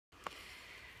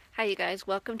Hi you guys,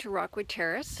 welcome to Rockwood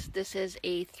Terrace. This is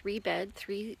a 3-bed,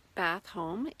 3-bath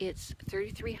home. It's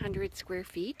 3,300 square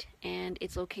feet and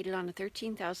it's located on a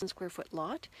 13,000 square foot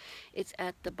lot. It's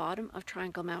at the bottom of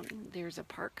Triangle Mountain. There's a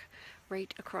park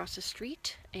right across the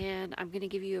street, and I'm going to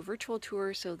give you a virtual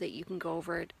tour so that you can go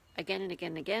over it again and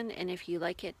again and again, and if you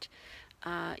like it,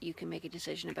 you can make a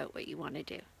decision about what you want to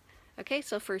do. Okay,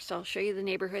 so first I'll show you the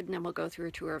neighborhood and then we'll go through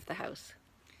a tour of the house.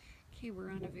 Okay,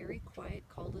 we're on a very quiet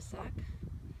cul-de-sac.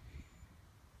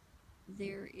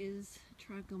 There is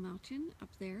Triangle Mountain up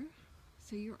there,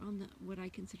 so you're on the what I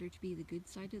consider to be the good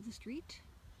side of the street.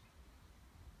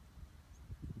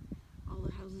 All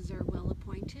the houses are well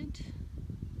appointed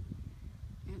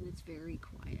and it's very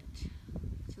quiet.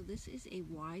 So this is a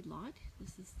wide lot.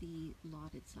 This is the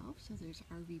lot itself, so there's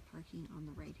RV parking on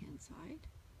the right hand side,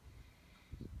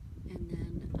 and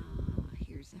then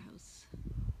here's the house.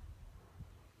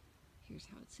 Here's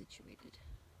how it's situated.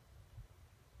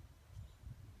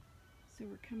 So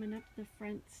we're coming up the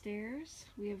front stairs.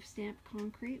 We have stamped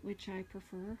concrete, which I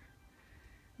prefer.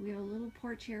 We have a little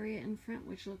porch area in front,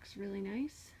 which looks really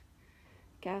nice.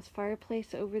 Gas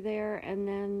fireplace over there, and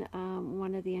then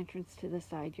one of the entrance to the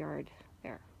side yard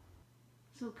there.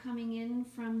 So coming in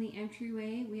from the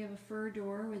entryway, we have a fur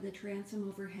door with a transom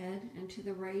overhead, and to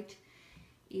the right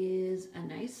is a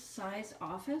nice size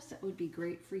office that would be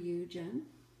great for you, Jen.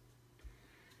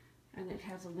 And it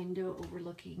has a window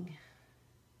overlooking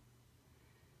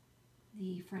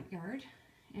the front yard,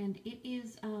 and it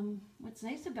is what's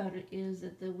nice about it is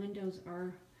that the windows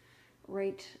are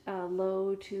right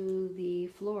low to the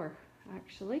floor.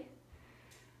 Actually,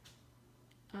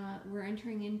 we're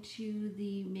entering into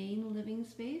the main living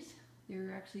space. There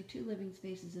are actually two living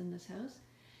spaces in this house.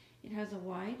 It has a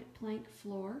wide plank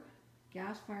floor,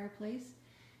 gas fireplace,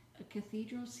 a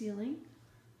cathedral ceiling,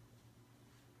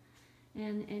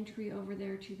 and entry over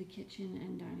there to the kitchen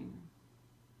and dining room.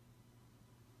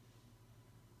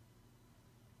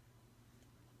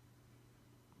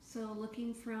 So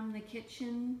looking from the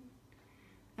kitchen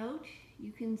out,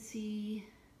 you can see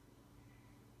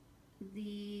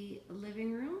the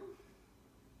living room.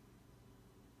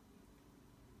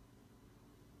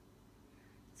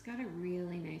 It's got a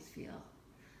really nice feel.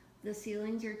 The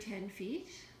ceilings are 10 feet.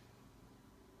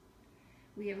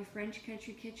 We have a French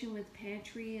country kitchen with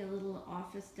pantry, a little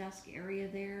office desk area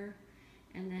there,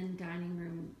 and then dining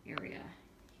room area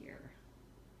here.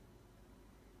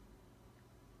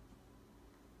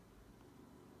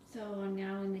 So I'm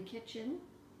now in the kitchen,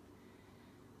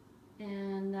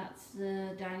 and that's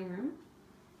the dining room.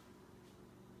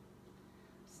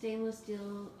 Stainless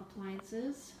steel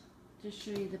appliances. Just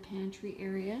show you the pantry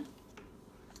area.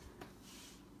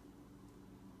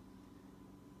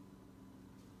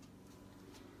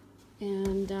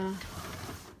 And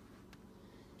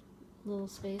little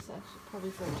space, actually,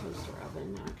 probably for a toaster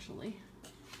oven, actually.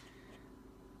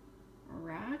 A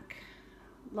rack.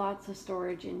 Lots of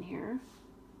storage in here.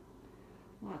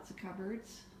 Lots of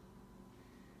cupboards.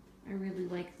 I really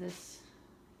like this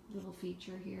little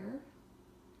feature here.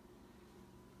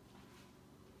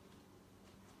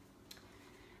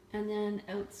 And then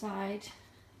outside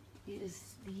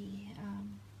is the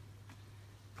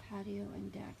patio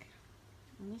and deck.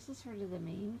 And this is sort of the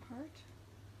main part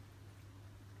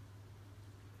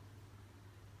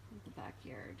of the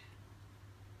backyard.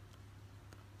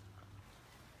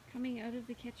 Coming out of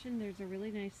the kitchen, there's a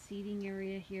really nice seating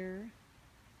area here.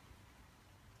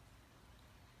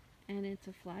 And it's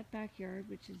a flat backyard,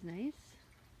 which is nice.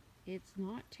 It's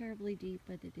not terribly deep,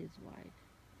 but it is wide.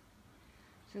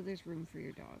 So there's room for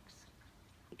your dogs.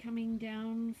 Coming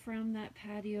down from that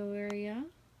patio area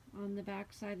on the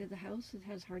back side of the house, it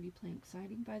has hardy plank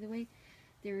siding, by the way.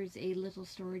 There's a little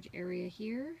storage area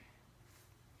here,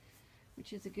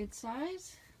 which is a good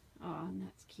size. Oh, and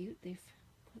that's cute. They've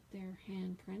put their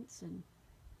handprints and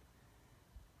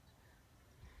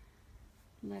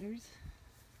letters.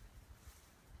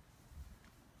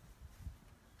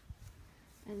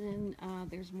 And then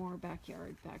there's more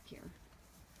backyard back here.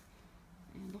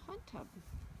 And a hot tub.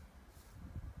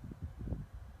 So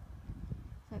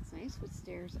that's nice with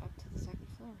stairs up to the second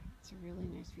floor. It's a really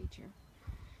nice feature.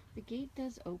 The gate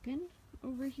does open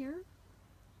over here.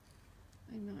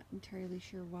 I'm not entirely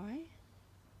sure why.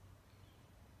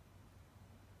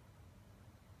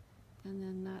 And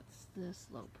then that's the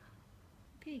slope.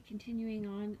 Okay, continuing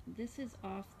on, this is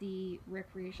off the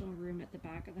recreational room at the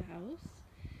back of the house.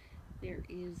 There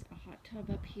is a hot tub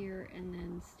up here and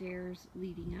then stairs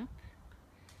leading up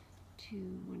to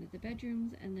one of the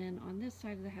bedrooms, and then on this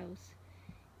side of the house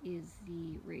is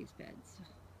the raised beds.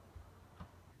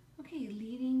 Okay,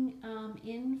 leading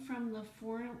in from the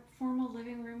formal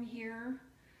living room here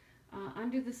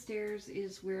Under the stairs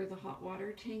is where the hot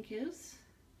water tank is.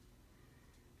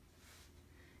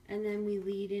 And then we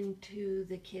lead into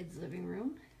the kids' living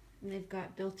room. And they've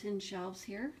got built-in shelves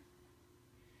here.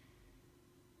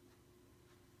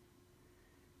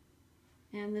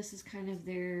 And this is kind of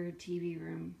their TV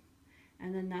room.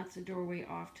 And then that's a doorway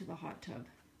off to the hot tub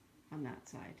on that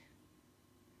side.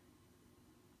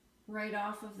 Right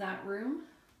off of that room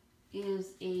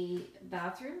is a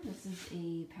bathroom. This is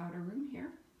a powder room here.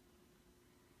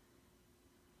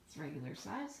 It's regular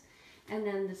size. And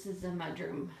then this is the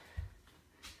mudroom.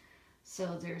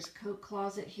 So there's coat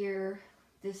closet here.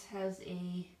 This has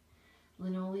a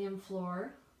linoleum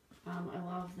floor. I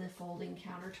love the folding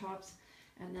countertops.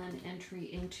 And then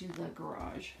entry into the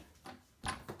garage.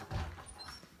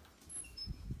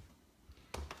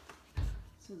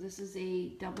 So this is a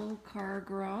double car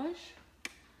garage.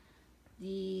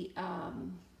 The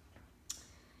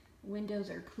windows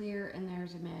are clear and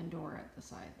there's a man door at the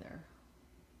side there.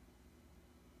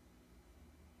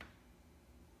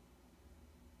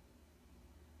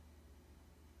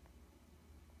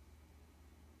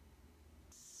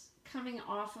 Coming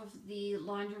off of the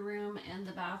laundry room and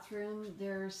the bathroom,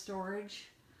 there's storage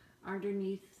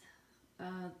underneath,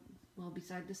 well,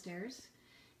 beside the stairs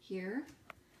here.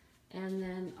 And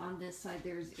then on this side,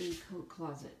 there's a coat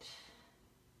closet.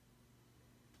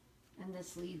 And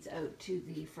this leads out to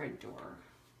the front door,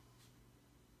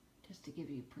 just to give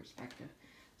you perspective.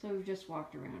 So we've just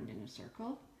walked around in a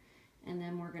circle, and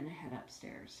then we're going to head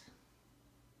upstairs.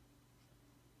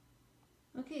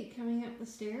 Okay, coming up the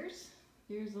stairs,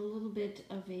 there's a little bit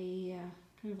of a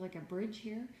kind of like a bridge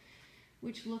here,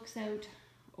 which looks out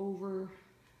over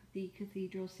the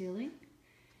cathedral ceiling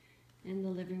and the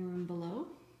living room below.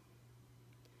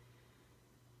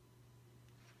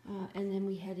 And then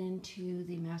we head into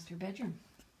the master bedroom.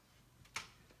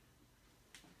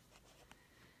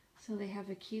 So they have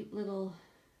a cute little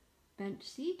bench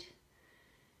seat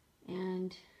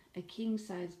and a king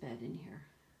size bed in here.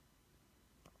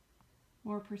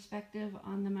 More perspective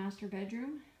on the master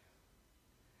bedroom.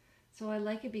 So I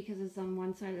like it because it's on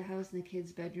one side of the house and the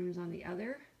kids' bedroom is on the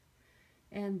other.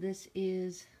 And this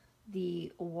is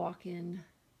the walk-in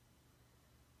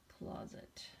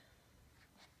closet.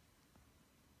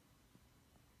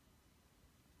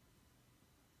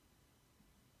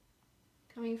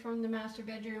 Coming from the master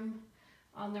bedroom,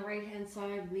 on the right hand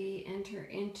side we enter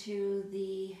into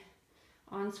the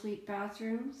ensuite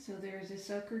bathroom. So there's a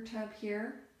soaker tub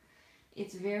here.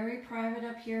 It's very private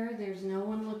up here. There's no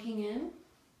one looking in.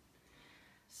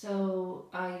 So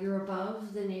you're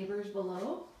above the neighbors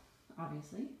below,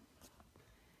 obviously.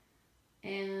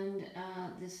 And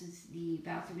this is the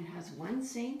bathroom. It has one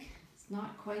sink. It's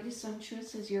not quite as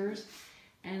sumptuous as yours.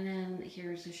 And then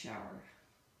here's a shower.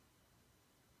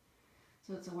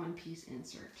 So it's a one-piece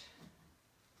insert.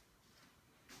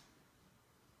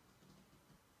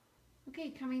 Okay,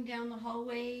 coming down the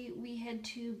hallway, we head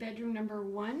to bedroom number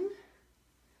 1,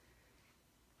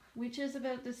 which is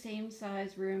about the same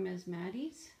size room as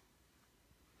Maddie's.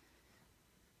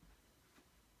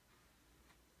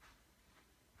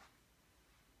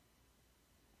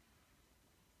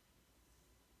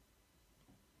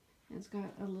 It's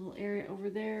got a little area over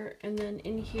there, and then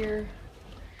in here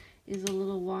is a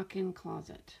little walk-in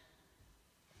closet.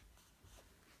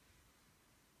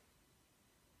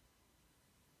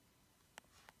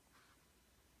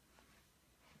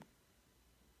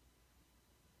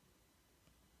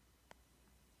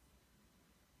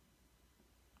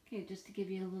 Okay, just to give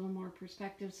you a little more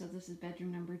perspective, so this is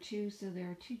bedroom number 2, so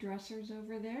there are 2 dressers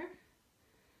over there.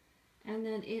 And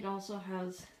then it also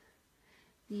has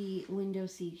the window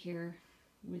seat here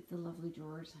with the lovely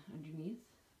drawers underneath.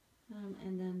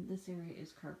 And then this area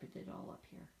is carpeted all up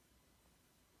here.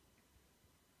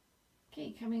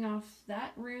 Okay, coming off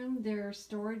that room, there's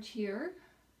storage here.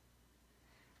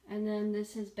 And then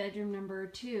this is bedroom number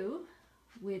 2,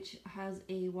 which has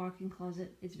a walk-in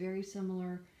closet. It's very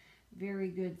similar, very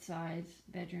good size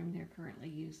bedroom. They're currently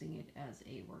using it as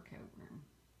a workout room.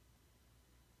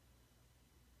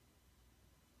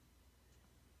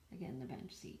 Again, the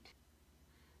bench seat.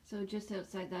 So just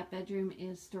outside that bedroom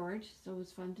is storage, so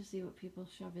it's fun to see what people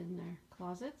shove in their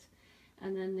closets.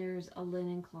 And then there's a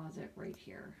linen closet right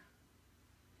here,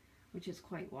 which is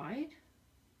quite wide.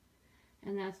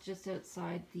 And that's just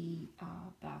outside the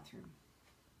bathroom.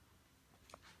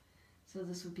 So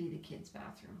this would be the kids'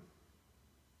 bathroom.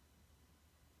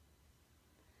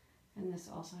 And this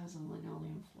also has a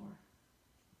linoleum floor.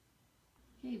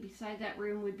 Okay, beside that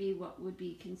room would be what would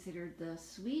be considered the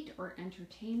suite or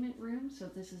entertainment room. So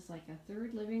this is like a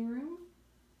third living room.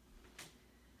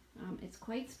 It's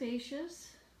quite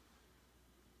spacious.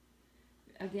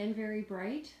 again, very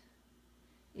bright.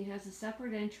 It has a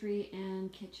separate entry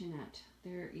and kitchenette.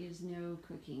 There is no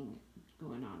cooking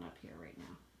going on up here right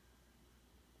now.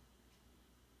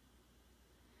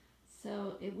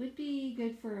 So it would be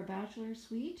good for a bachelor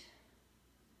suite.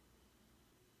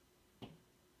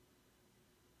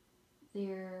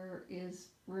 There is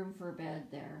room for a bed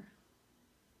there,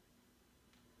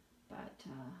 but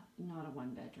not a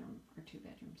 1-bedroom or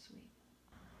 2-bedroom suite.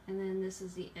 And then this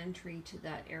is the entry to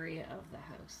that area of the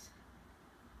house.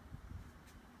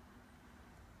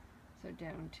 So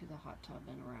down to the hot tub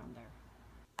and around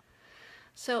there.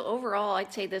 So overall,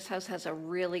 I'd say this house has a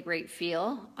really great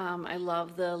feel. I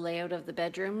love the layout of the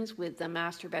bedrooms with the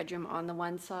master bedroom on the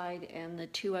one side and the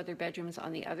 2 other bedrooms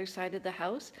on the other side of the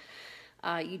house.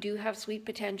 You do have suite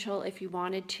potential if you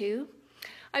wanted to.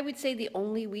 I would say the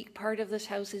only weak part of this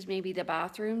house is maybe the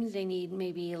bathrooms. They need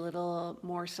maybe a little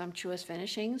more sumptuous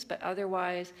finishings, but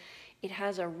otherwise it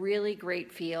has a really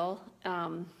great feel.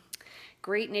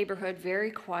 Great neighborhood,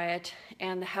 very quiet,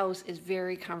 and the house is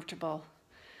very comfortable.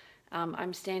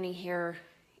 I'm standing here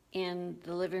in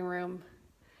the living room.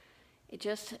 It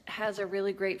just has a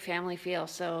really great family feel,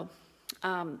 so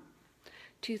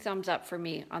 2 thumbs up for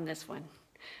me on this one.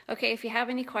 Okay, if you have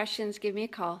any questions, give me a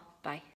call. Bye.